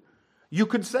fortitude." You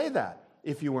could say that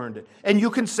if you earned it. And you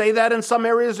can say that in some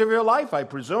areas of your life, I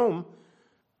presume.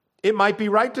 It might be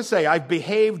right to say, "I've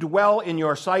behaved well in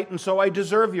your sight, and so I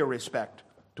deserve your respect,"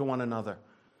 to one another.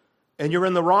 And you're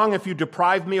in the wrong if you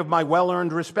deprive me of my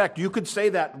well-earned respect. You could say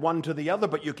that one to the other,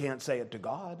 but you can't say it to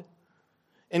God.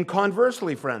 And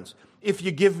conversely, friends, if you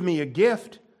give me a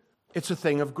gift, it's a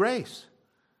thing of grace.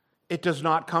 It does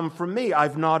not come from me.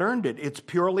 I've not earned it. It's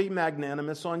purely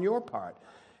magnanimous on your part.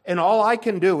 And all I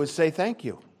can do is say thank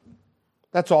you.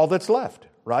 That's all that's left,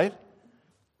 right?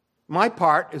 My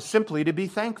part is simply to be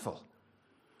thankful.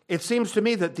 It seems to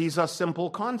me that these are simple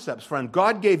concepts, friend.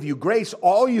 God gave you grace.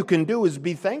 All you can do is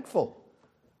be thankful.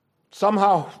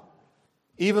 Somehow,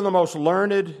 even the most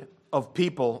learned of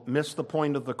people miss the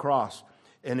point of the cross.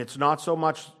 And it's not so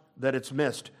much that it's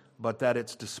missed, but that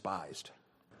it's despised.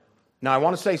 Now, I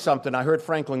want to say something. I heard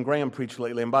Franklin Graham preach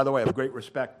lately, and by the way, I have great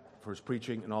respect for his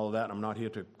preaching and all of that, and I'm not here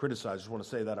to criticize. I just want to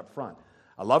say that up front.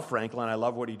 I love Franklin. I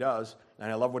love what he does,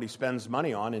 and I love what he spends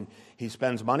money on, and he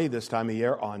spends money this time of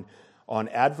year on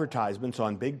advertisements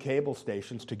on big cable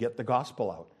stations to get the gospel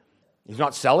out. He's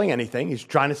not selling anything. He's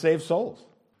trying to save souls.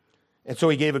 And so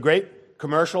he gave a great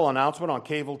commercial announcement on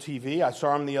cable TV. I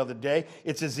saw him the other day.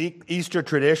 It's his Easter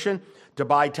tradition to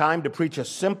buy time to preach a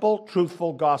simple,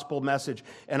 truthful gospel message,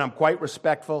 and I'm quite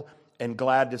respectful and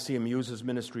glad to see him use his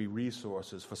ministry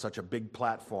resources for such a big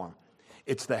platform.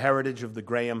 It's the heritage of the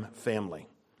Graham family.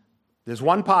 There's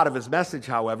one part of his message,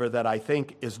 however, that I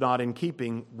think is not in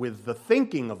keeping with the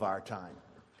thinking of our time,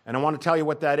 and I want to tell you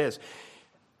what that is.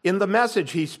 In the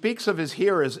message, he speaks of his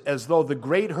hearers as though the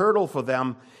great hurdle for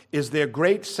them is their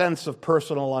great sense of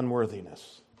personal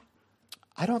unworthiness.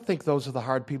 I don't think those are the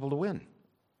hard people to win.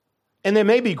 And there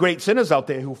may be great sinners out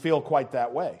there who feel quite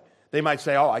that way. They might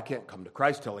say, I can't come to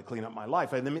Christ till I clean up my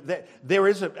life. And there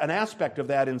is an aspect of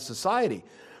that in society.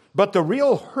 But the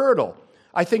real hurdle,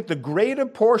 I think the greater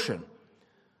portion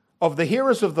of the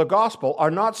hearers of the gospel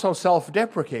are not so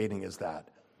self-deprecating as that.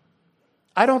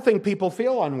 I don't think people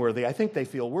feel unworthy. I think they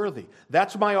feel worthy.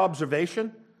 That's my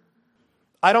observation.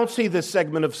 I don't see this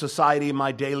segment of society in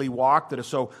my daily walk that are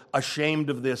so ashamed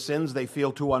of their sins they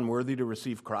feel too unworthy to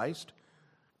receive Christ.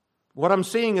 What I'm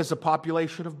seeing is a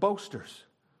population of boasters.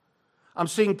 I'm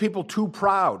seeing people too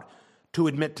proud to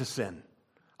admit to sin.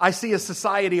 I see a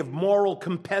society of moral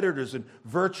competitors and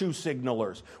virtue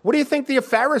signalers. What do you think the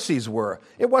Pharisees were?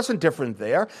 It wasn't different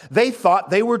there. They thought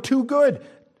they were too good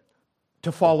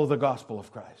to follow the gospel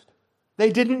of Christ.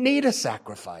 They didn't need a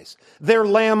sacrifice. Their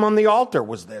lamb on the altar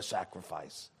was their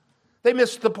sacrifice. They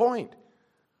missed the point.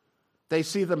 They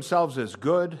see themselves as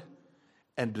good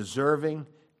and deserving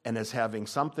and as having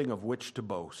something of which to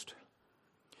boast.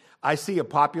 I see a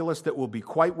populace that will be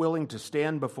quite willing to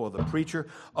stand before the preacher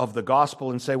of the gospel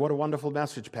and say, "What a wonderful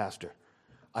message, Pastor.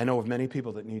 I know of many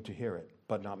people that need to hear it,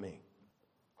 but not me."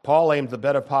 Paul aimed the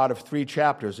better part of 3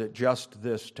 chapters at just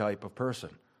this type of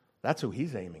person. That's who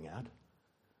he's aiming at.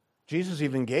 Jesus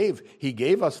even gave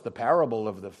us the parable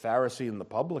of the Pharisee and the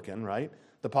publican, right?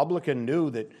 The publican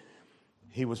knew that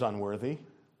he was unworthy,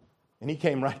 and he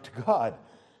came right to God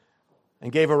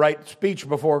and gave a right speech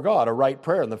before God, a right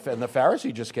prayer. And the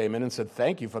Pharisee just came in and said,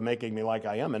 "Thank you for making me like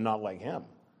I am and not like him."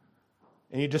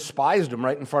 And he despised him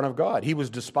right in front of God. He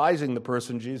was despising the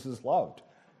person Jesus loved,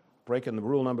 breaking the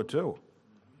rule number 2.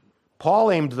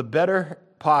 Paul aimed the better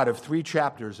part of 3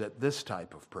 chapters at this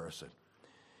type of person.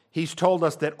 He's told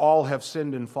us that all have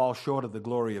sinned and fall short of the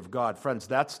glory of God. Friends,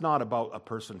 that's not about a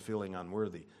person feeling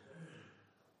unworthy.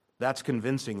 That's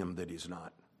convincing him that he's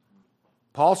not.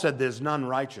 Paul said there's none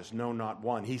righteous, no, not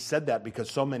one. He said that because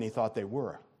so many thought they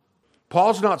were.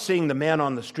 Paul's not seeing the man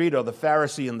on the street or the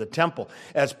Pharisee in the temple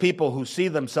as people who see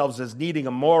themselves as needing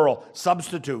a moral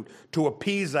substitute to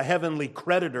appease a heavenly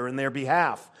creditor in their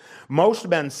behalf. Most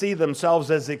men see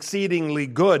themselves as exceedingly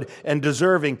good and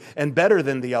deserving and better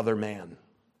than the other man.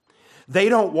 They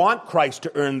don't want Christ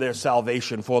to earn their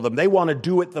salvation for them. They want to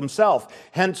do it themselves.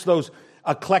 Hence those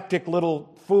eclectic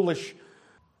little foolish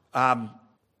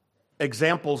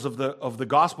examples of the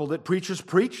gospel that preachers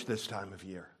preach this time of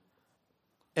year.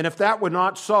 And if that were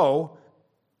not so,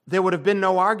 there would have been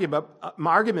no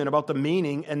argument about the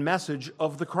meaning and message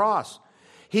of the cross.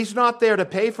 He's not there to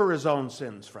pay for his own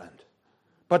sins, friend,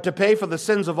 but to pay for the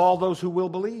sins of all those who will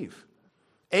believe.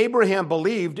 Abraham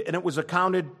believed, and it was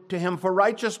accounted to him for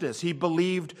righteousness. He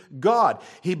believed God.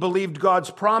 He believed God's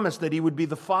promise that he would be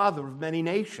the father of many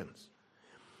nations.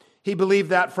 He believed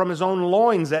that from his own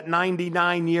loins at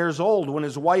 99 years old, when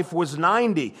his wife was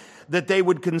 90, that they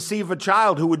would conceive a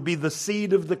child who would be the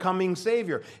seed of the coming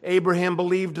Savior. Abraham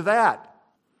believed that.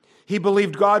 He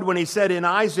believed God when he said, "In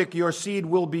Isaac your seed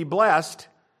will be blessed."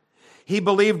 He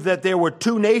believed that there were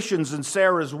 2 nations in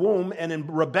Sarah's womb and in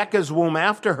Rebekah's womb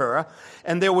after her,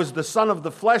 and there was the son of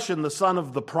the flesh and the son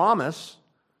of the promise.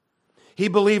 He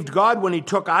believed God when he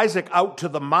took Isaac out to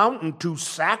the mountain to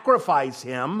sacrifice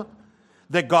him,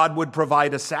 that God would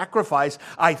provide a sacrifice.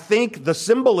 I think the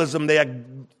symbolism there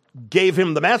gave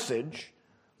him the message.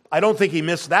 I don't think he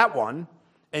missed that one,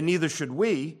 and neither should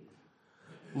we.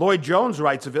 Lloyd Jones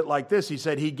writes of it like this. He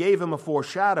said, he gave him a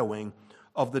foreshadowing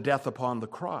of the death upon the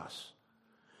cross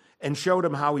and showed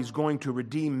him how he's going to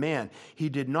redeem man. He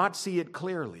did not see it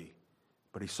clearly,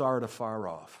 but he saw it afar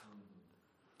off.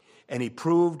 And he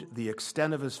proved the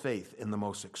extent of his faith in the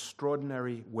most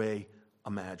extraordinary way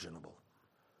imaginable.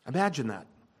 Imagine that.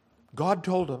 God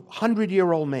told a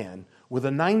 100-year-old man with a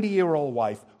 90-year-old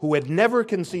wife who had never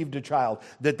conceived a child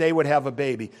that they would have a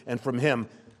baby, and from him,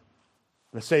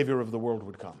 the Savior of the world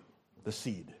would come. The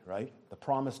seed, right? The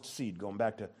promised seed, going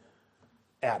back to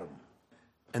Adam.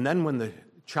 And then when the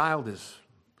child is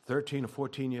 13 or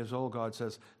 14 years old, God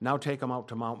says, now take him out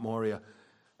to Mount Moriah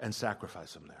and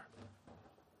sacrifice him there.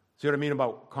 See what I mean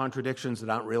about contradictions that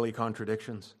aren't really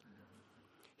contradictions?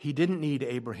 He didn't need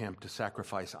Abraham to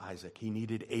sacrifice Isaac. He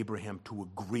needed Abraham to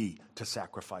agree to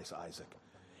sacrifice Isaac.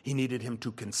 He needed him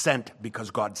to consent because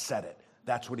God said it.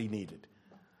 That's what he needed.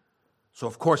 So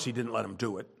of course he didn't let him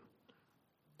do it.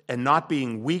 And not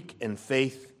being weak in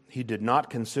faith, he did not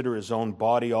consider his own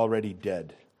body already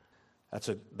dead. That's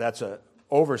a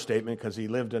overstatement because he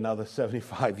lived another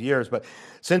 75 years. But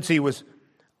since he was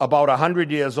about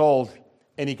 100 years old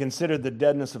and he considered the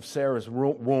deadness of Sarah's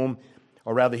womb,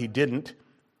 or rather he didn't,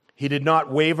 he did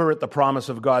not waver at the promise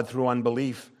of God through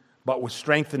unbelief, but was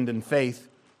strengthened in faith,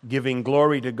 giving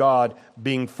glory to God,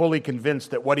 being fully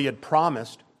convinced that what he had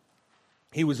promised,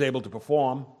 he was able to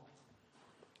perform,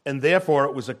 and therefore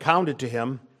it was accounted to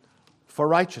him for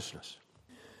righteousness.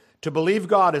 To believe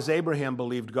God as Abraham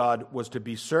believed God was to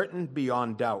be certain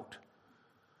beyond doubt,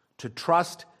 to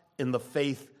trust in the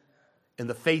face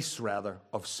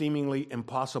of seemingly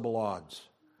impossible odds,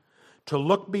 to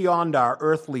look beyond our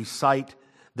earthly sight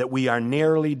that we are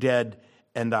nearly dead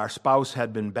and our spouse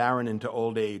had been barren into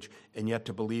old age, and yet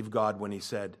to believe God when he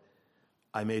said,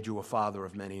 I made you a father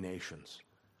of many nations.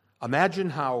 Imagine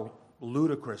how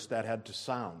ludicrous that had to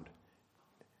sound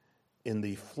in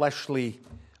the fleshly,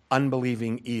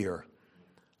 unbelieving ear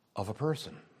of a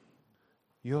person.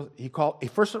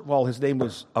 First of all, his name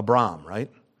was Abram, right?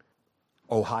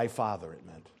 Oh, high father, it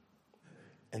meant.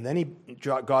 And then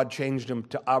God changed him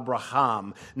to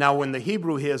Abraham. Now, when the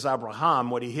Hebrew hears Abraham,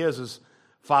 what he hears is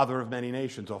father of many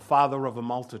nations, or father of a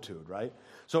multitude, right?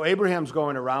 So Abraham's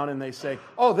going around and they say,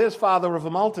 oh, there's father of a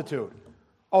multitude.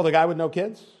 Oh, the guy with no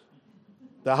kids?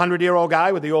 The 100-year-old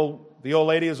guy with the old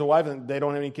lady as a wife and they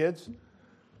don't have any kids?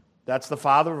 That's the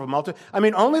father of a multitude? I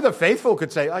mean, only the faithful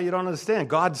could say, oh, you don't understand.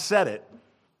 God said it.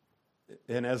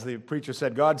 And as the preacher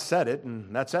said, God said it,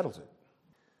 and that settles it.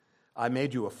 I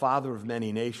made you a father of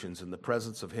many nations in the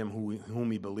presence of him whom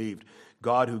he believed,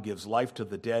 God who gives life to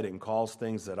the dead and calls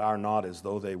things that are not as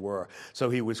though they were. So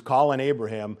he was calling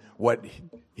Abraham what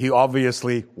he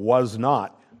obviously was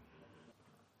not.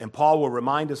 And Paul will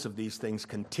remind us of these things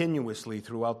continuously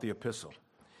throughout the epistle.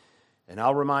 And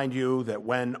I'll remind you that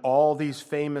when all these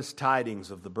famous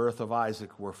tidings of the birth of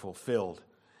Isaac were fulfilled,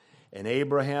 and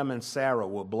Abraham and Sarah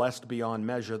were blessed beyond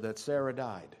measure, that Sarah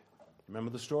died.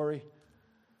 Remember the story?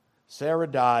 Sarah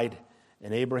died,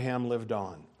 and Abraham lived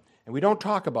on. And we don't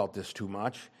talk about this too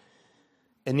much,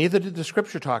 and neither did the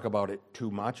Scripture talk about it too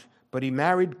much, but he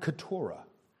married Keturah.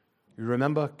 You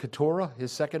remember Keturah,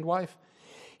 his second wife?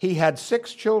 He had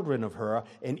 6 children of her,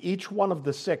 and each one of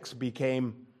the 6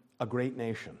 became a great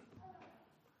nation.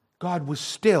 God was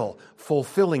still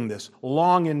fulfilling this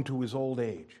long into his old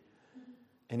age.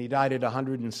 And he died at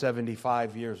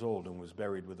 175 years old and was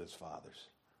buried with his fathers.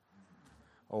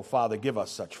 Oh, Father, give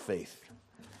us such faith.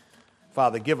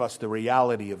 Father, give us the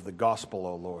reality of the gospel,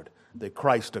 O Lord, that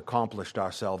Christ accomplished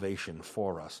our salvation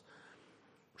for us.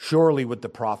 Surely with the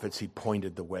prophets he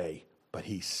pointed the way, but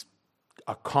he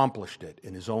accomplished it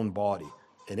in his own body,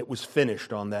 and it was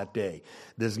finished on that day.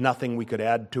 There's nothing we could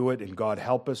add to it, and God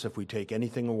help us if we take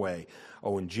anything away.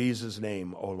 Oh, in Jesus'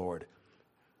 name, O Lord,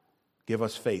 give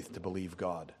us faith to believe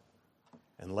God,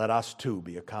 and let us too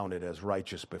be accounted as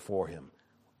righteous before him.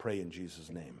 Pray in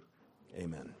Jesus' name.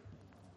 Amen.